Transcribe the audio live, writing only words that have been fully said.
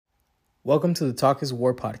Welcome to the Talk is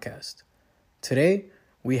War podcast. Today,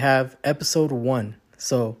 we have episode 1,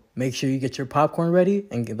 so make sure you get your popcorn ready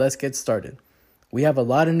and let's get started. We have a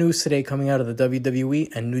lot of news today coming out of the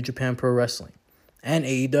WWE and New Japan Pro Wrestling and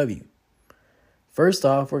AEW. First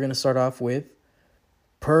off, we're going to start off with,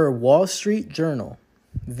 per Wall Street Journal,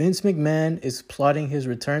 Vince McMahon is plotting his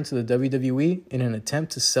return to the WWE in an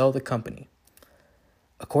attempt to sell the company.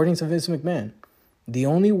 According to Vince McMahon, the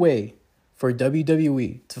only way for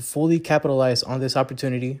WWE to fully capitalize on this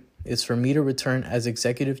opportunity is for me to return as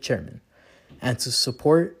executive chairman and to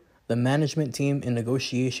support the management team in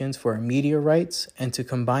negotiations for our media rights and to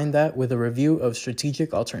combine that with a review of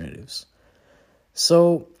strategic alternatives.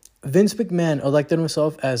 So Vince McMahon elected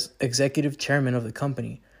himself as executive chairman of the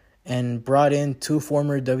company and brought in 2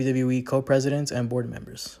 former WWE co-presidents and board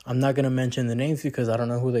members. I'm not going to mention the names because I don't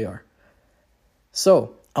know who they are.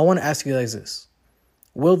 So I want to ask you guys this.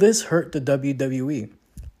 Will this hurt the WWE?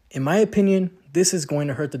 In my opinion, this is going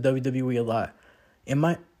to hurt the WWE a lot.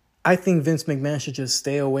 I think Vince McMahon should just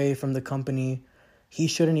stay away from the company. He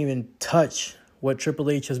shouldn't even touch what Triple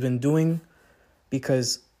H has been doing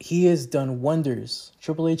because he has done wonders.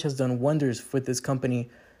 Triple H has done wonders with this company,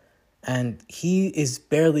 and he is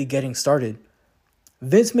barely getting started.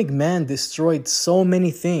 Vince McMahon destroyed so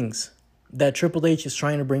many things that Triple H is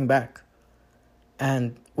trying to bring back.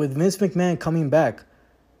 And with Vince McMahon coming back,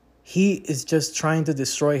 he is just trying to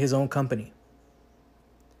destroy his own company.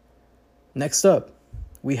 Next up,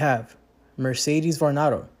 we have Mercedes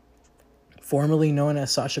Varnado, formerly known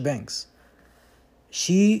as Sasha Banks.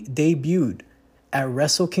 She debuted at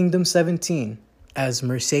Wrestle Kingdom 17 as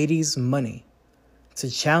Mercedes Monè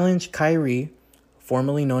to challenge Kairi,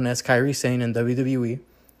 formerly known as Kairi Sane in WWE,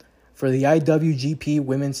 for the IWGP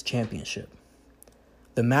Women's Championship.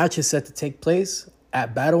 The match is set to take place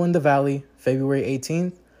at Battle in the Valley, February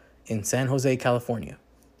 18th, in San Jose, California.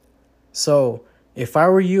 So, if I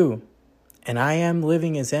were you, and I am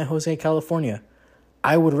living in San Jose, California,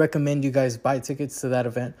 I would recommend you guys buy tickets to that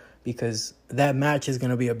event because that match is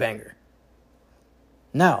going to be a banger.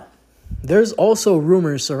 Now, there's also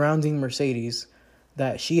rumors surrounding Mercedes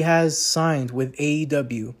that she has signed with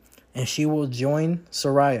AEW and she will join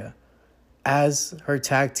Saraya as her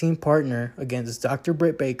tag team partner against Dr.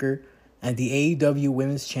 Britt Baker and the AEW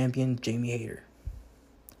Women's Champion Jamie Hayter.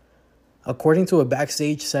 According to a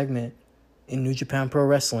backstage segment in New Japan Pro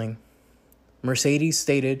Wrestling, Mercedes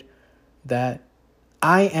stated that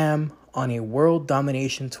I am on a world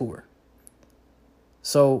domination tour.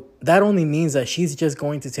 So that only means that she's just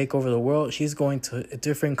going to take over the world. She's going to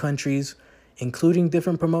different countries, including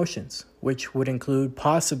different promotions, which would include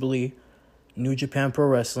possibly New Japan Pro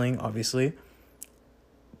Wrestling, obviously.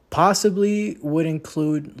 Possibly would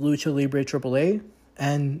include Lucha Libre AAA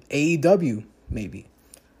and AEW, maybe.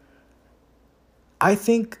 I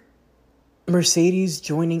think Mercedes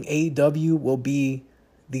joining AEW will be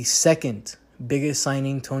the second biggest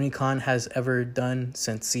signing Tony Khan has ever done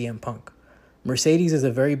since CM Punk. Mercedes is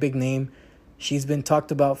a very big name. She's been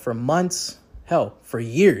talked about for months, hell, for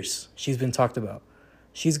years she's been talked about.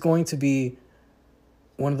 She's going to be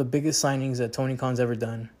one of the biggest signings that Tony Khan's ever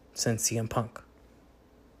done since CM Punk.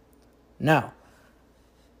 Now,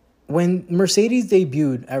 when Mercedes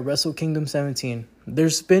debuted at Wrestle Kingdom 17,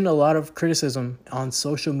 there's been a lot of criticism on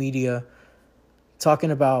social media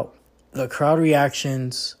talking about the crowd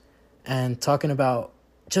reactions and talking about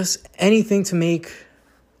just anything to make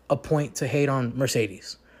a point to hate on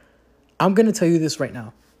Mercedes. I'm going to tell you this right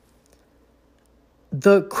now.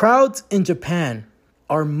 The crowds in Japan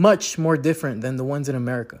are much more different than the ones in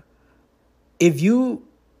America. If you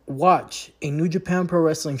watch a New Japan Pro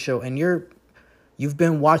Wrestling show and you've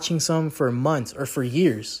been watching some for months or for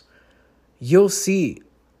years, you'll see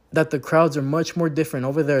that the crowds are much more different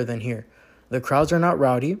over there than here. The crowds are not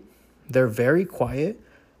rowdy. They're very quiet,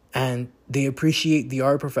 and they appreciate the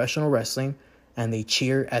art of professional wrestling, and they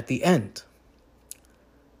cheer at the end.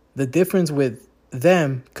 The difference with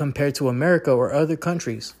them compared to America or other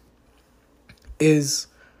countries is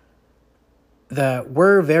that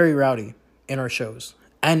we're very rowdy in our shows,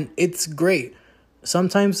 and it's great.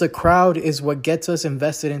 Sometimes the crowd is what gets us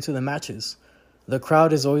invested into the matches. The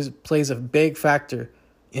crowd always plays a big factor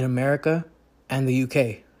in America and the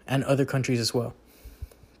UK and other countries as well.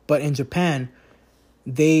 But in Japan,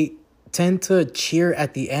 they tend to cheer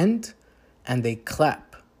at the end and they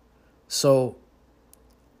clap. So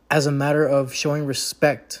as a matter of showing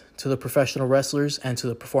respect to the professional wrestlers and to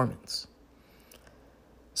the performance.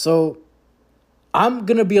 So I'm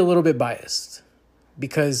going to be a little bit biased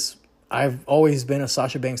because I've always been a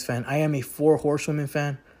Sasha Banks fan. I am a 4 Horsewomen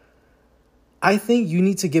fan. I think you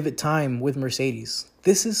need to give it time with Mercedes.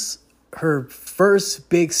 This is her first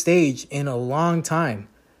big stage in a long time.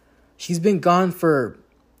 She's been gone for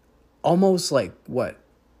almost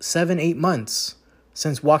 7-8 months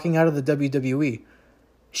since walking out of the WWE.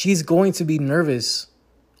 She's going to be nervous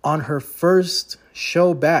on her first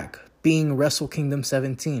show back, being Wrestle Kingdom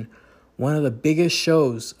 17, one of the biggest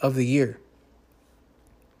shows of the year.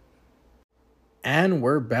 And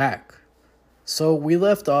we're back. So we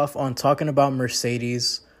left off on talking about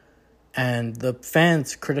Mercedes and the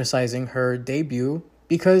fans criticizing her debut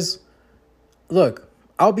because, look,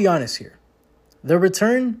 I'll be honest here. The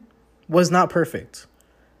return was not perfect,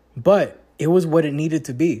 but it was what it needed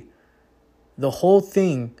to be. The whole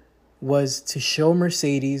thing was to show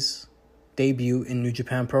Mercedes' debut in New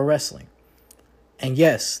Japan Pro Wrestling. And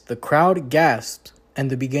yes, the crowd gasped in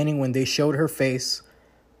the beginning when they showed her face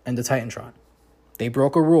and the Titantron. They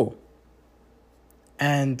broke a rule.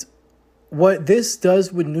 And what this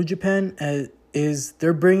does with New Japan is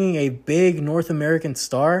they're bringing a big North American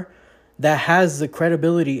star that has the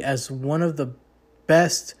credibility as one of the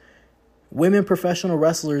best women professional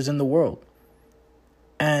wrestlers in the world.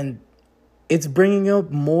 And it's bringing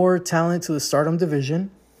up more talent to the Stardom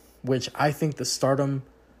division, which I think the Stardom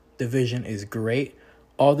division is great.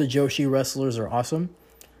 All the Joshi wrestlers are awesome.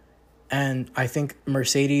 And I think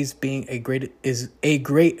Mercedes being is a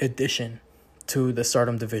great addition to the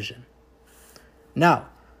Stardom division. Now,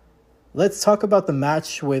 let's talk about the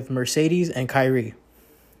match with Mercedes and Kairi.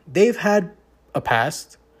 They've had a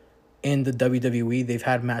past in the WWE. They've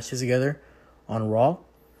had matches together on Raw.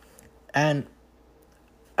 And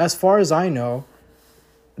as far as I know,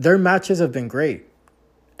 their matches have been great.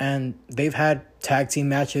 And they've had tag team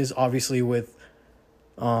matches, obviously, with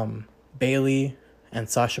Bayley and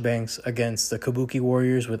Sasha Banks against the Kabuki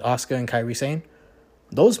Warriors with Asuka and Kairi Sane.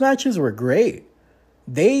 Those matches were great.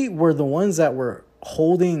 They were the ones that were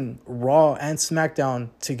holding Raw and SmackDown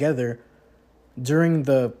together during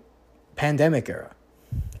the pandemic era,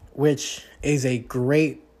 which is a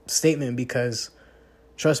great statement because,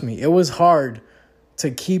 trust me, it was hard to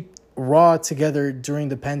keep Raw together during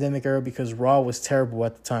the pandemic era because Raw was terrible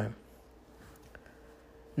at the time.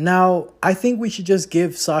 Now, I think we should just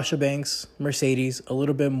give Sasha Banks, Mercedes, a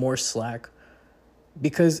little bit more slack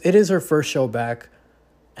because it is her first show back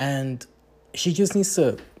and she just needs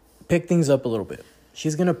to pick things up a little bit.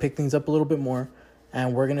 She's going to pick things up a little bit more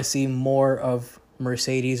and we're going to see more of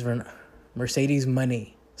Mercedes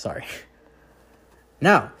money. Sorry.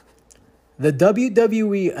 Now, the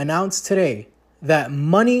WWE announced today that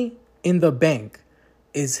Money in the Bank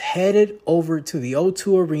is headed over to the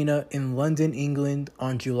O2 Arena in London, England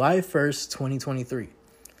on July 1st, 2023.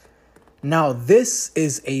 Now, this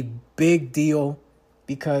is a big deal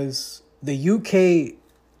because the UK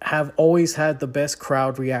have always had the best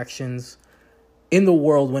crowd reactions in the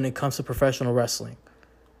world when it comes to professional wrestling.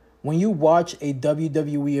 When you watch a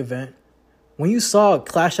WWE event, when you saw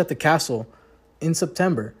Clash at the Castle in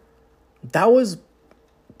September, that was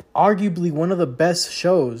arguably one of the best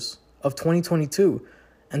shows of 2022.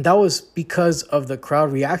 And that was because of the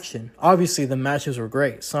crowd reaction. Obviously, the matches were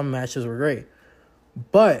great. Some matches were great.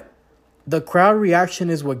 But the crowd reaction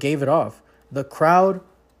is what gave it off. The crowd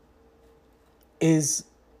is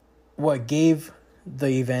what gave the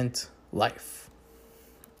event life.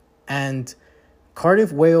 And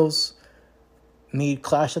Cardiff, Wales made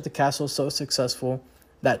Clash at the Castle so successful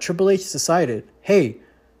that Triple H decided, hey,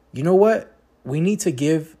 you know what? We need to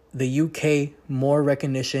give the UK more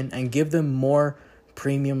recognition and give them more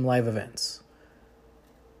premium live events.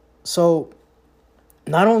 So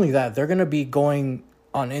not only that, they're going to be going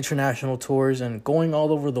on international tours and going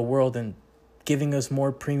all over the world and giving us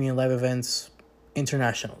more premium live events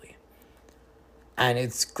internationally. And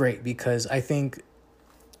it's great because I think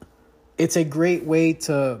it's a great way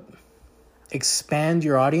to expand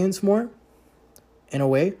your audience more in a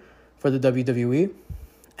way for the WWE.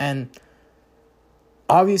 And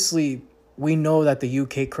obviously, we know that the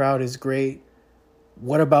UK crowd is great.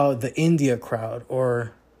 What about the India crowd?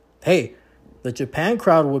 Or, hey, the Japan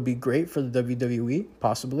crowd would be great for the WWE,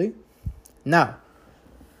 possibly. Now,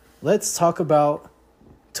 let's talk about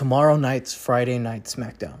tomorrow night's Friday Night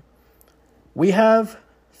SmackDown. We have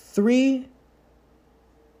 3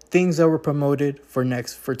 things that were promoted for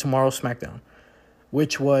tomorrow's SmackDown,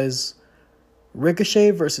 which was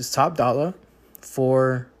Ricochet versus Top Dollar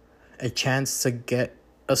for a chance to get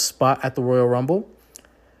a spot at the Royal Rumble.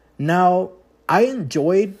 Now, I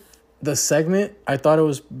enjoyed the segment. I thought it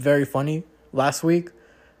was very funny last week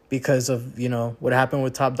because of, what happened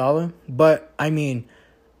with Top Dollar. But,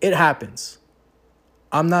 it happens.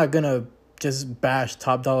 I'm not going to just bash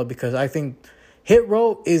Top Dollar because I think Hit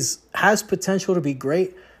Row has potential to be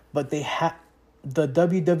great, but the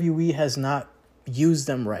WWE has not used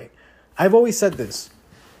them right. I've always said this.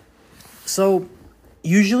 So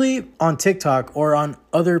usually on TikTok or on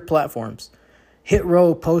other platforms, Hit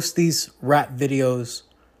Row posts these rap videos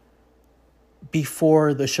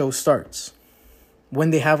before the show starts, when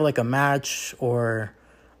they have like a match or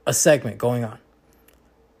a segment going on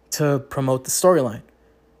to promote the storyline.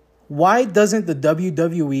 Why doesn't the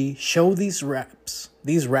WWE show these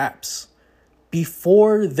raps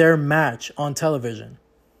before their match on television?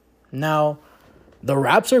 Now, the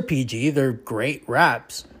raps are PG. They're great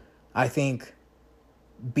raps. I think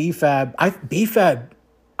B-Fab,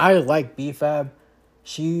 I like B-Fab.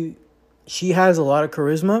 She has a lot of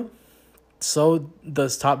charisma. So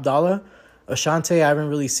does Top Dollar. Ashante, I haven't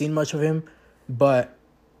really seen much of him, but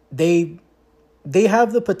they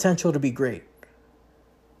have the potential to be great.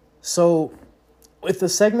 So with the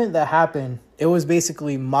segment that happened, it was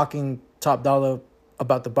basically mocking Top Dollar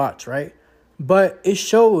about the bots, right? But it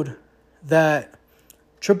showed that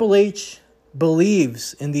Triple H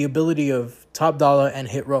believes in the ability of Top Dollar and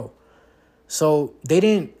Hit Row. So they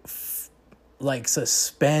didn't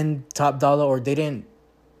suspend Top Dollar, or they didn't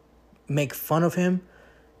make fun of him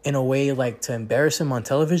in a way like to embarrass him on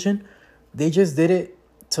television. They just did it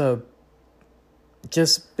to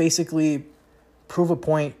just basically prove a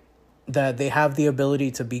point that they have the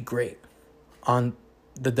ability to be great on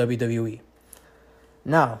the WWE.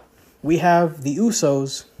 Now, we have the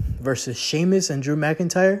Usos versus Sheamus and Drew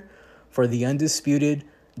McIntyre for the undisputed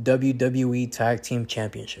WWE Tag Team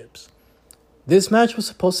Championships. This match was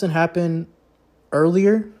supposed to happen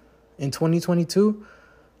earlier in 2022.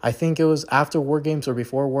 I think it was after War Games or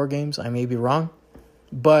before War Games. I may be wrong.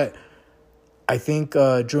 But I think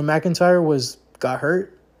Drew McIntyre got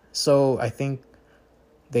hurt. So I think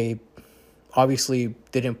they obviously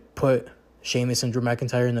didn't put Sheamus and Drew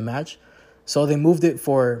McIntyre in the match. So they moved it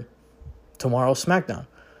for tomorrow's SmackDown.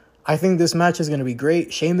 I think this match is going to be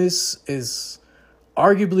great. Sheamus is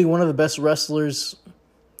arguably one of the best wrestlers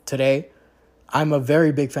today. I'm a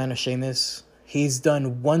very big fan of Sheamus. He's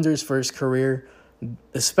done wonders for his career,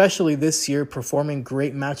 especially this year, performing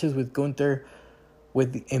great matches with Gunther,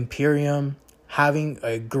 with the Imperium, having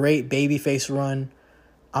a great babyface run.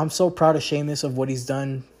 I'm so proud of Sheamus of what he's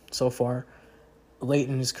done so far late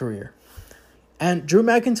in his career. And Drew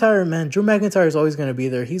McIntyre, man, Drew McIntyre is always going to be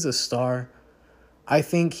there. He's a star. I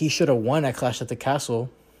think he should have won at Clash at the Castle,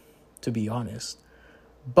 to be honest.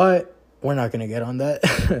 But we're not going to get on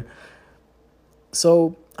that.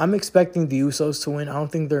 So I'm expecting the Usos to win. I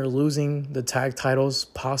don't think they're losing the tag titles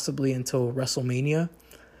possibly until WrestleMania.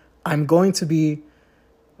 I'm going to be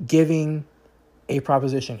giving a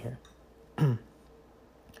proposition here.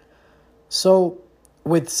 So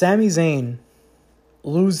with Sami Zayn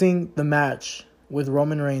losing the match with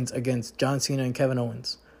Roman Reigns against John Cena and Kevin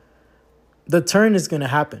Owens, the turn is going to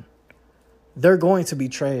happen. They're going to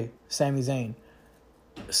betray Sami Zayn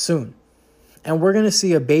soon. And we're going to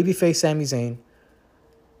see a babyface Sami Zayn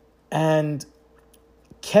and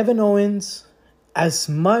Kevin Owens. As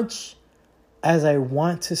much as I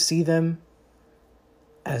want to see them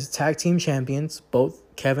as tag team champions, both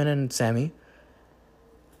Kevin and Sami,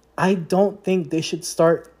 I don't think they should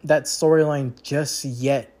start that storyline just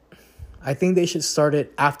yet. I think they should start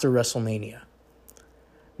it after WrestleMania.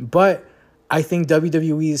 But I think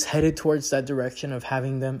WWE is headed towards that direction of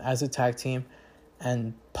having them as a tag team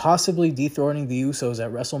and possibly dethroning the Usos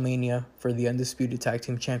at WrestleMania for the Undisputed Tag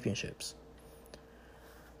Team Championships.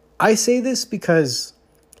 I say this because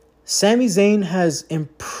Sami Zayn has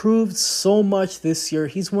improved so much this year.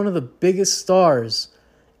 He's one of the biggest stars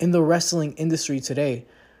in the wrestling industry today.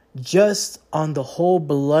 Just on the whole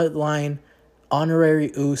bloodline,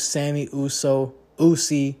 honorary Sami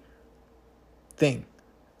Usi thing.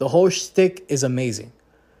 The whole shtick is amazing.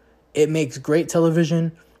 It makes great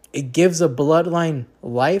television. It gives a bloodline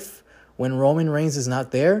life when Roman Reigns is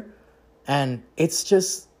not there. And it's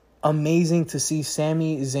just amazing to see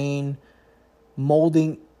Sami Zayn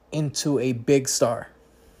molding into a big star.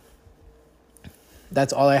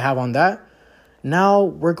 That's all I have on that. Now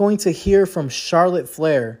we're going to hear from Charlotte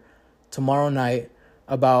Flair tomorrow night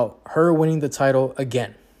about her winning the title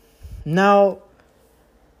again. Now,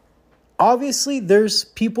 obviously, there's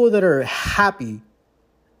people that are happy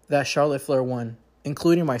that Charlotte Flair won,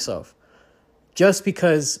 including myself, just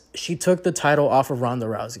because she took the title off of Ronda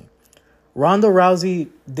Rousey. Ronda Rousey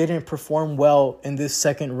didn't perform well in this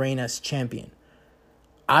second reign as champion.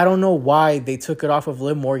 I don't know why they took it off of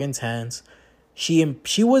Liv Morgan's hands. She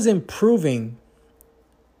was improving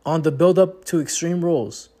on the build-up to Extreme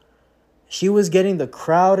Rules. She was getting the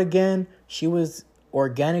crowd again. She was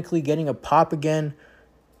organically getting a pop again.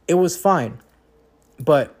 It was fine.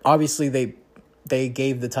 But obviously they they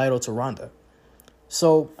gave the title to Ronda.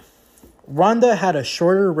 So Ronda had a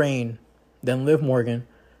shorter reign than Liv Morgan.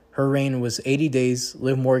 Her reign was 80 days.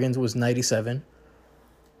 Liv Morgan's was 97.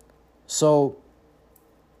 So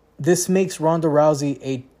this makes Ronda Rousey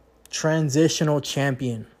a transitional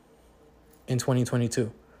champion in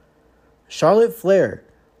 2022. Charlotte Flair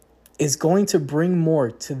is going to bring more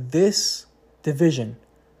to this division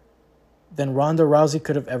than Ronda Rousey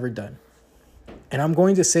could have ever done. And I'm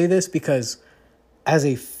going to say this because as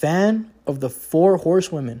a fan of the 4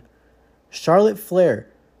 horsewomen, Charlotte Flair,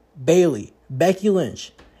 Bayley, Becky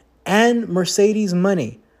Lynch, and Mercedes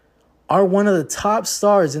Monè are one of the top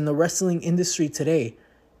stars in the wrestling industry today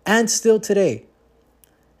and still today.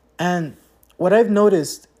 And what I've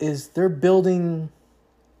noticed is they're building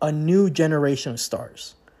a new generation of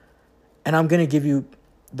stars. And I'm going to give you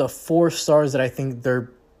the 4 stars that I think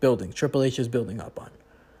they're building. Triple H is building up on.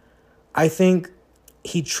 I think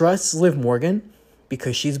he trusts Liv Morgan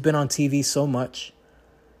because she's been on TV so much.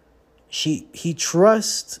 He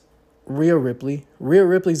trusts Rhea Ripley. Rhea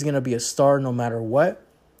Ripley's going to be a star no matter what.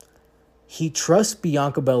 He trusts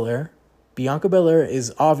Bianca Belair. Bianca Belair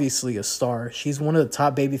is obviously a star. She's one of the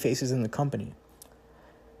top baby faces in the company.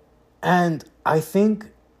 And I think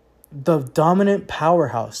the dominant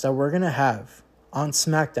powerhouse that we're going to have on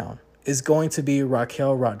SmackDown is going to be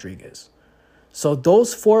Raquel Rodriguez. So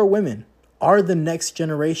those 4 women are the next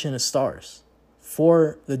generation of stars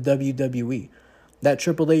for the WWE that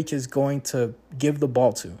Triple H is going to give the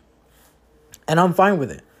ball to. And I'm fine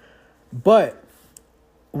with it. But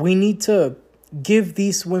we need to give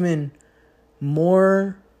these women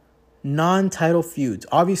more non-title feuds.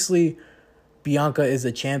 Obviously, Bianca is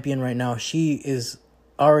a champion right now. She is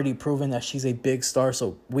already proven that she's a big star,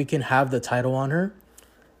 so we can have the title on her.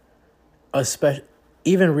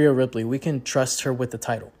 Even Rhea Ripley, we can trust her with the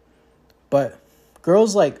title. But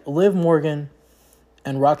girls like Liv Morgan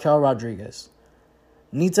and Raquel Rodriguez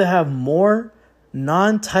need to have more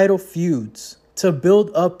non-title feuds to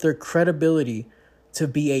build up their credibility to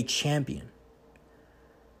be a champion.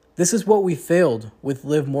 This is what we failed with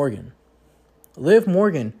Liv Morgan. Liv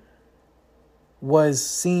Morgan was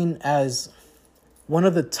seen as one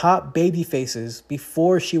of the top baby faces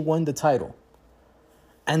before she won the title.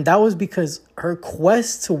 And that was because her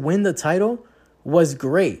quest to win the title was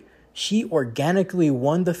great. She organically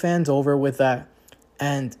won the fans over with that.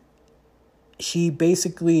 And she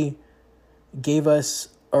basically gave us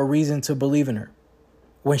a reason to believe in her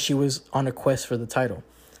when she was on a quest for the title.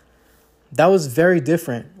 That was very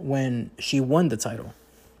different when she won the title.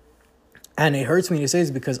 And it hurts me to say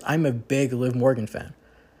this because I'm a big Liv Morgan fan.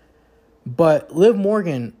 But Liv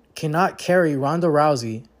Morgan cannot carry Ronda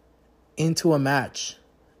Rousey into a match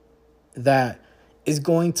that is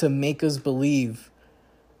going to make us believe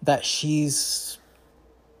that she's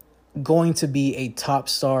going to be a top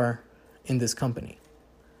star in this company.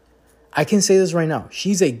 I can say this right now.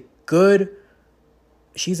 She's a good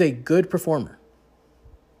performer.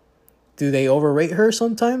 Do they overrate her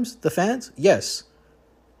sometimes, the fans? Yes.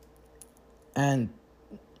 And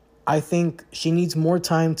I think she needs more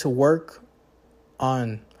time to work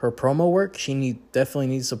on her promo work. She definitely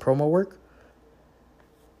needs some promo work.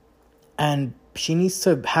 And she needs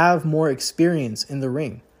to have more experience in the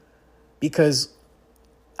ring. Because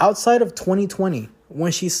outside of 2020,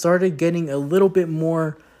 when she started getting a little bit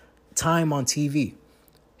more time on TV,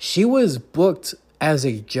 she was booked as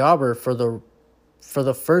a jobber for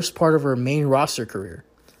the first part of her main roster career.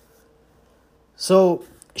 So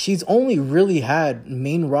she's only really had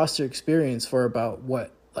main roster experience for about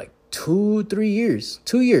 2 years,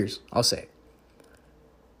 I'll say.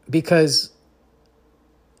 Because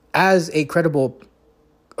as a credible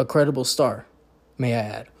star, may I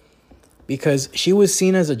add, because she was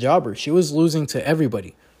seen as a jobber. She was losing to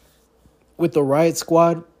everybody with the Riot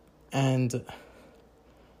Squad, and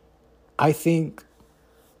I think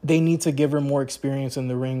they need to give her more experience in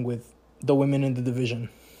the ring with the women in the division.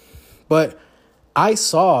 But I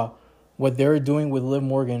saw what they were doing with Liv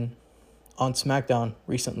Morgan on SmackDown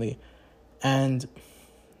recently, and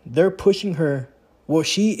they're pushing her. Well,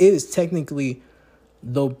 she is technically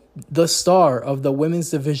the star of the women's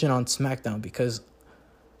division on SmackDown, because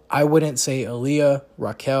I wouldn't say Aaliyah,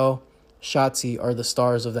 Raquel, Shotzi are the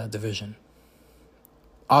stars of that division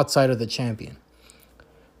outside of the champion.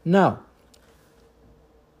 Now,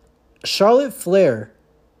 Charlotte Flair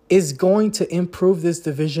is going to improve this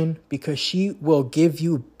division because she will give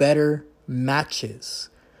you better matches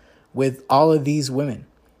with all of these women.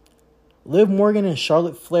 Liv Morgan and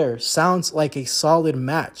Charlotte Flair sounds like a solid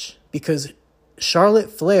match because Charlotte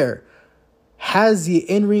Flair has the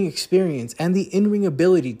in-ring experience and the in-ring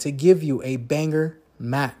ability to give you a banger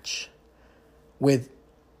match. with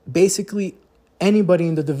basically anybody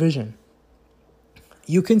in the division.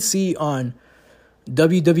 You can see on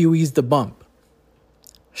WWE's The Bump,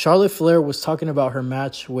 Charlotte Flair was talking about her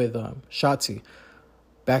match with Shotzi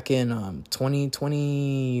back in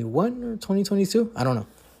 2021 or 2022. I don't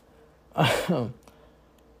know.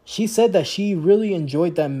 She said that she really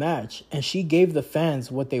enjoyed that match and she gave the fans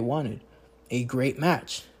what they wanted, a great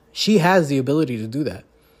match. She has the ability to do that.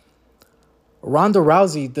 Ronda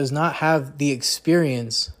Rousey does not have the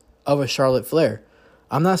experience of a Charlotte Flair.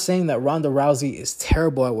 I'm not saying that Ronda Rousey is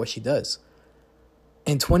terrible at what she does.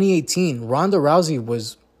 In 2018, Ronda Rousey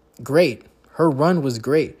was great. Her run was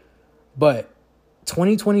great. But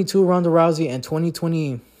 2022 Ronda Rousey and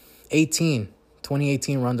 2018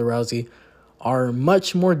 Ronda Rousey are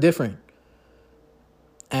much more different.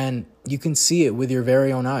 And you can see it with your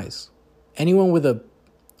very own eyes. Anyone with a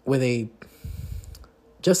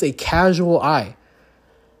just a casual eye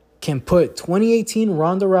can put 2018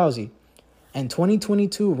 Ronda Rousey and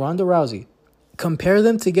 2022 Ronda Rousey, compare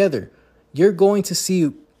them together, you're going to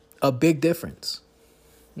see a big difference.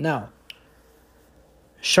 Now,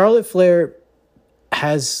 Charlotte Flair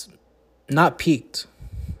has not peaked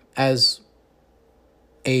as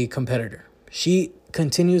a competitor. She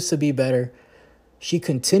continues to be better. She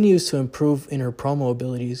continues to improve in her promo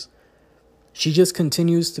abilities. She just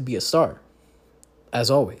continues to be a star,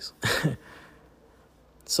 as always.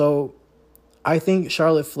 So, I think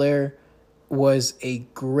Charlotte Flair was a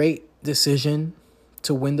great decision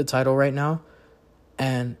to win the title right now.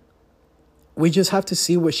 And we just have to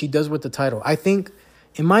see what she does with the title. I think,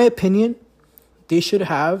 in my opinion, they should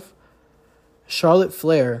have Charlotte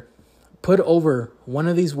Flair put over one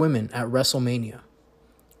of these women at WrestleMania.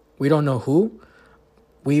 We don't know who.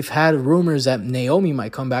 We've had rumors that Naomi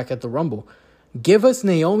might come back at the Rumble. Give us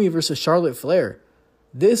Naomi versus Charlotte Flair.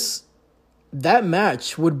 That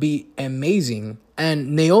match would be amazing.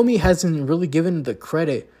 And Naomi hasn't really given the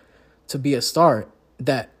credit to be a star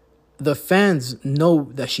that the fans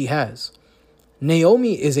know that she has.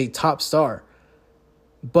 Naomi is a top star,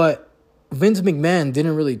 but Vince McMahon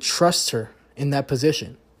didn't really trust her in that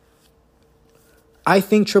position. I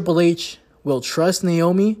think Triple H will trust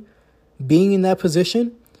Naomi being in that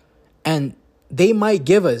position, and they might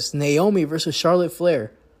give us Naomi versus Charlotte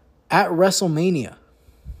Flair at WrestleMania.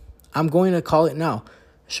 I'm going to call it now.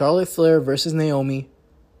 Charlotte Flair versus Naomi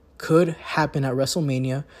could happen at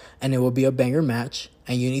WrestleMania, and it will be a banger match,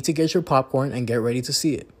 and you need to get your popcorn and get ready to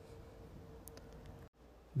see it.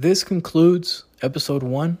 This concludes episode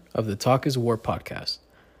 1 of the Talk is War podcast.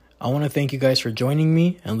 I want to thank you guys for joining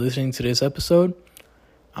me and listening to this episode.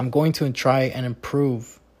 I'm going to try and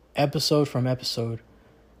improve episode from episode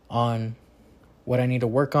on what I need to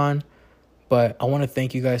work on, but I want to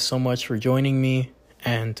thank you guys so much for joining me,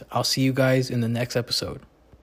 and I'll see you guys in the next episode.